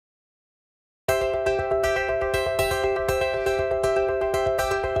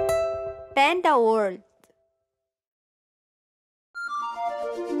understand the world.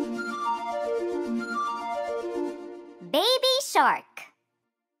 Baby shark.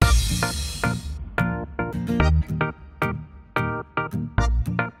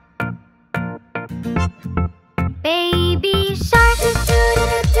 Baby shark,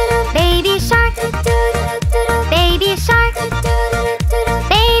 baby shark, baby shark,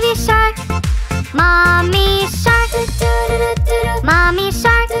 baby shark, mommy shark, mommy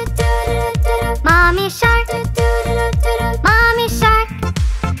shark, mommy shark, mommy shark,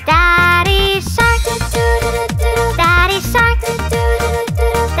 daddy shark, daddy shark,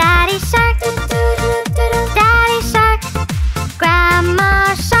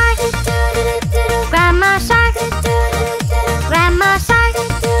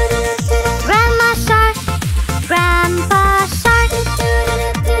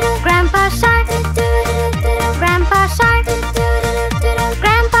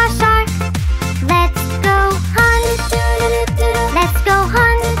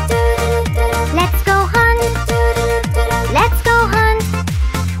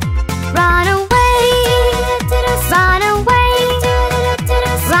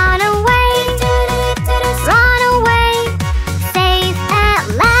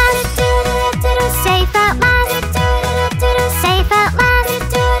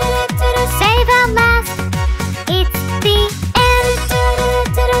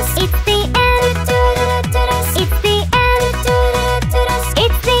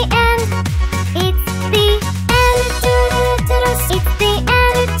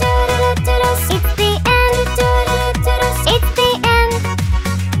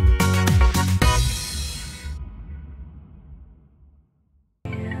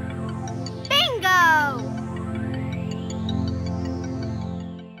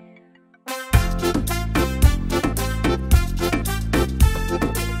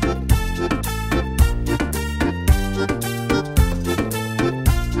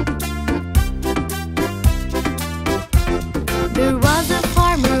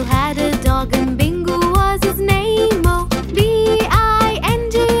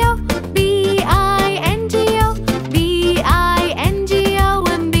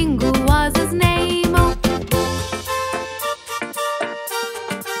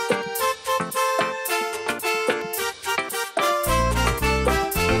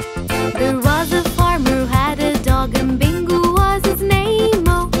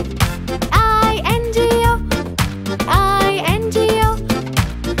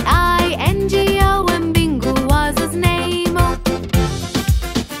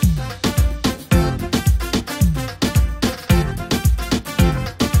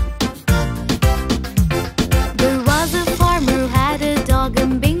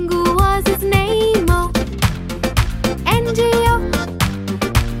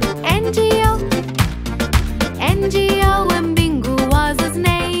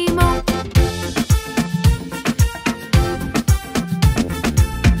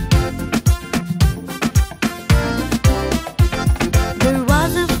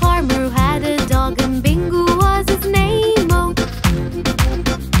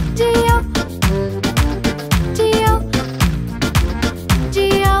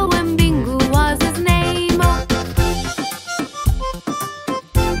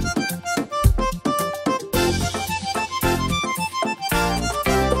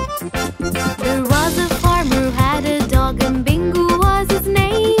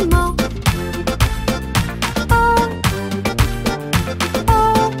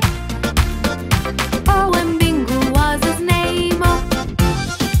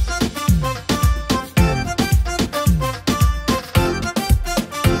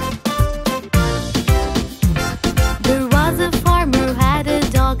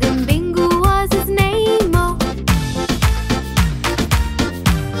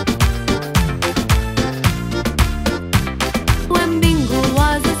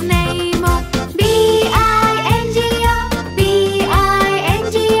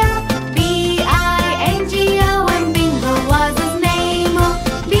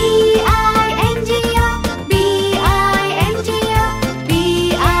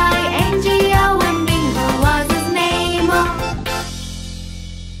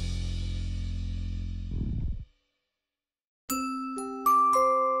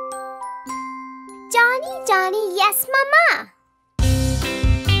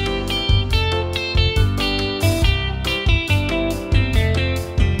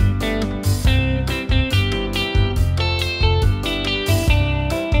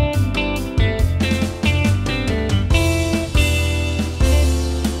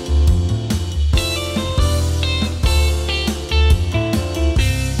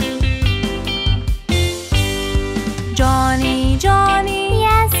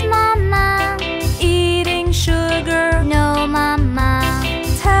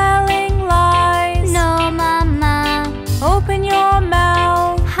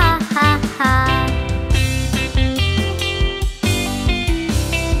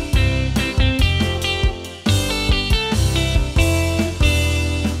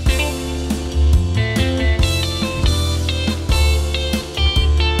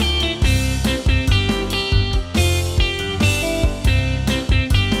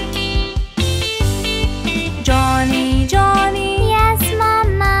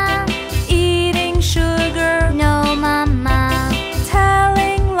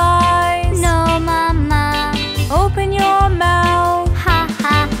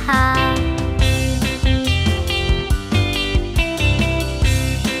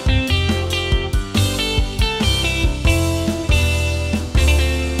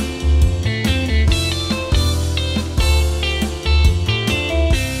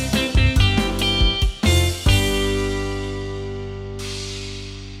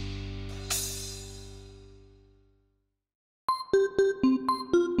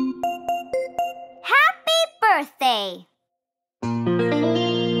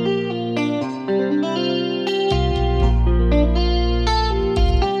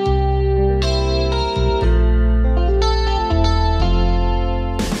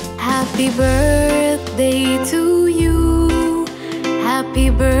 Happy birthday to you. Happy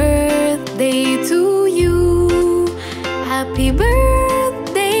birthday to you. Happy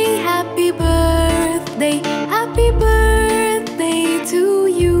birthday, happy birthday, happy birthday to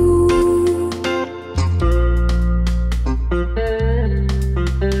you.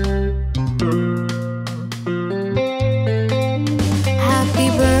 Happy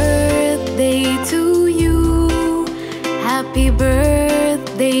birthday to you. Happy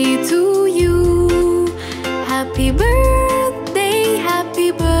birthday to you. Happy birthday,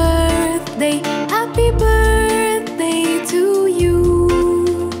 happy birthday, happy birthday to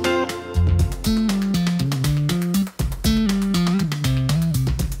you.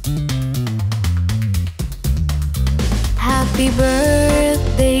 Happy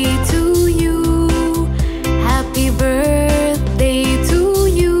birthday to you. Happy birthday to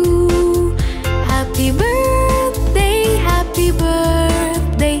you. Happy birthday, happy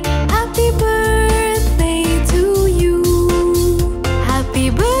birthday, happy birthday to you. Happy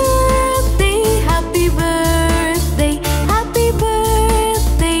birthday, happy birthday, happy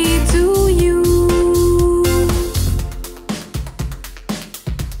birthday to you.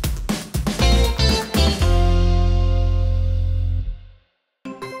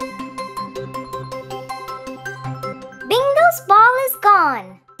 Bingo's ball is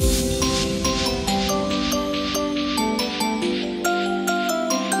gone.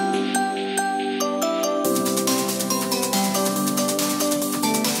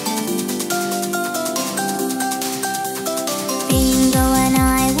 Bingo and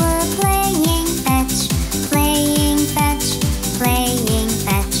I were playing fetch, playing fetch, playing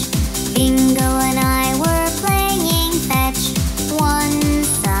fetch. Bingo and I were playing fetch one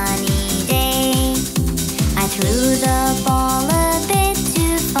sunny day. I threw the ball a bit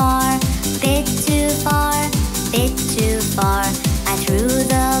too far, bit too far, bit too far. I threw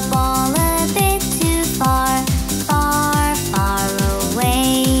the ball a bit too far, far, far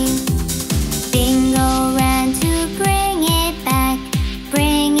away. Bingo ran to bring it back,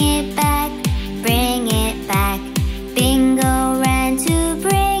 bring it back, bring it back. Bingo ran to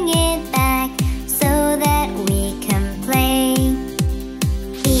bring it back so that we can play.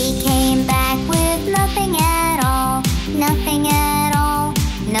 He came back with nothing at all, nothing at all,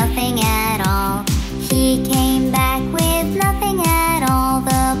 nothing at all. He came back with nothing at all.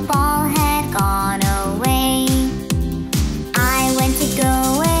 The ball had gone away. I went to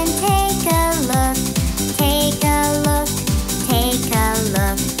go and take a look, take a look, take a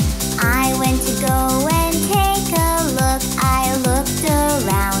look. I went to go and take a look. I looked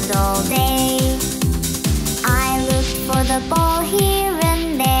around all day. I looked for the ball here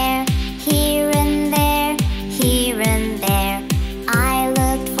and there, here and there, here and there. I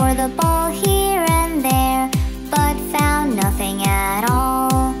looked for the ball here and there, but found nothing at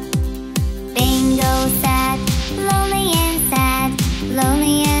all. Bingo sat, lonely and sad,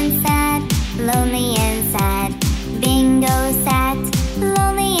 lonely and sad, lonely and sad. Bingo sat,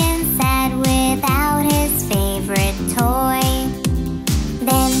 lonely and sad, without his favorite toy.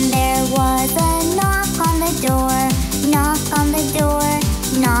 Then there was a knock on the door, knock on the door,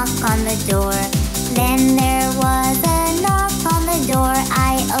 knock on the door. Then there was a knock on the door.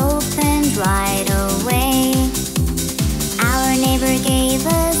 I opened right away. Our neighbor gave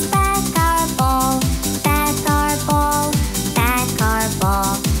us back our ball, back our ball, back our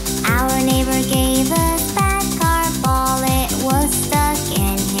ball. Our neighbor gave us back our ball. It was stuck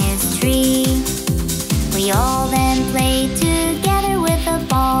in his tree. We all then played together with the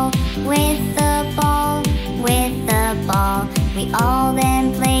ball, with the ball, with the ball. We all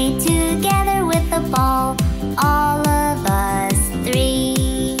then played together with the ball, all of us three.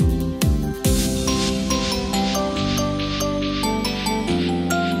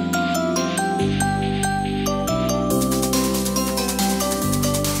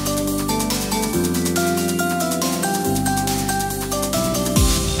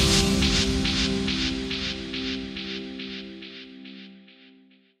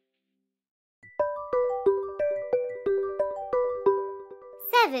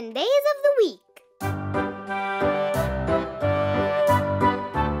 7 days of the week.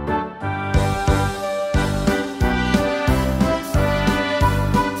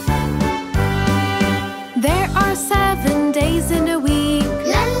 There are 7 days in a week.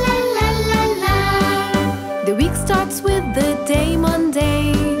 La la la la la. The week starts with the day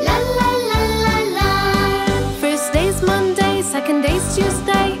Monday. La la la la la. First day's Monday, second day's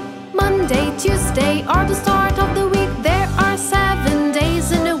Tuesday. Monday, Tuesday are the start of the week. There are 7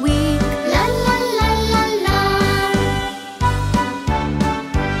 days in a week. La la la la la.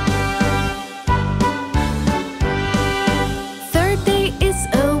 Third day is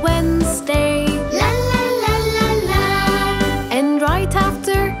a Wednesday.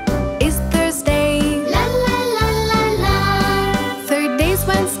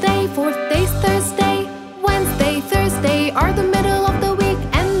 fourth day's Thursday. Wednesday, Thursday are the middle of the week,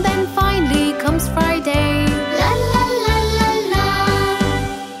 and then finally comes Friday. La la la la la.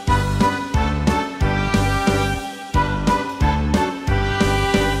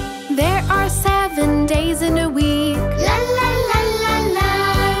 There are 7 days in a week. La la la la la.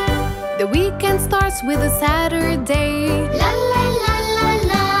 The weekend starts with a Saturday. La la la la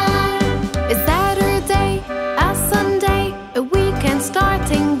la. A Saturday, a Sunday, a weekend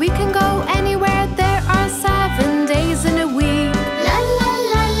starting. We can go anywhere. There are 7 days in a week. La la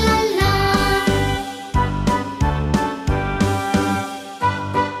la la la.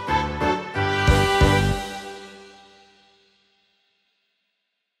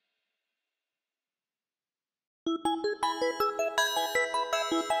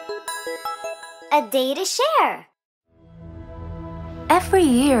 A day to share. Every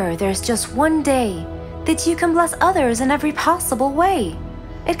year, there's just one day that you can bless others in every possible way.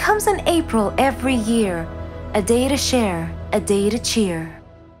 It comes in April every year. A day to share, a day to cheer.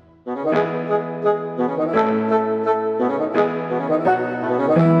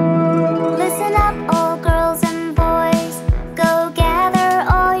 Listen up, all girls and boys. Go gather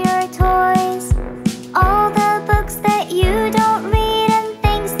all your toys. All the books that you don't read and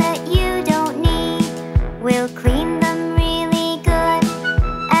things that you don't need. We'll clean them really good,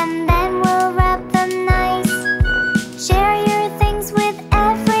 and then we'll wrap them nice. Share your things with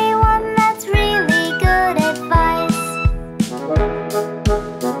everyone. That's really good advice.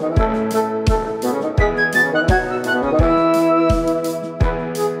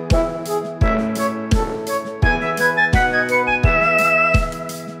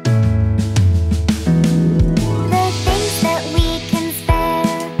 The things that we can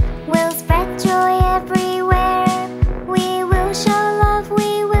spare will spread joy everywhere. We will show love,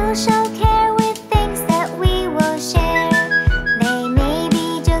 we will show care with things that we will share. They may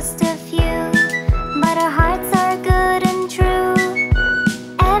be just a few, but our hearts are good and true.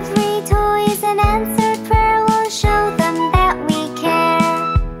 Every toy is an answered prayer. We'll show them that we care.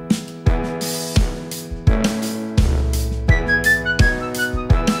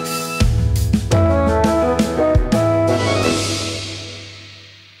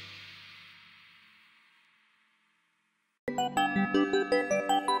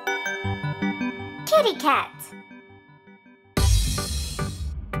 Kitty cat.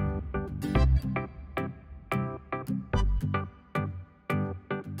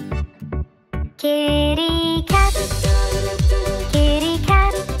 Kitty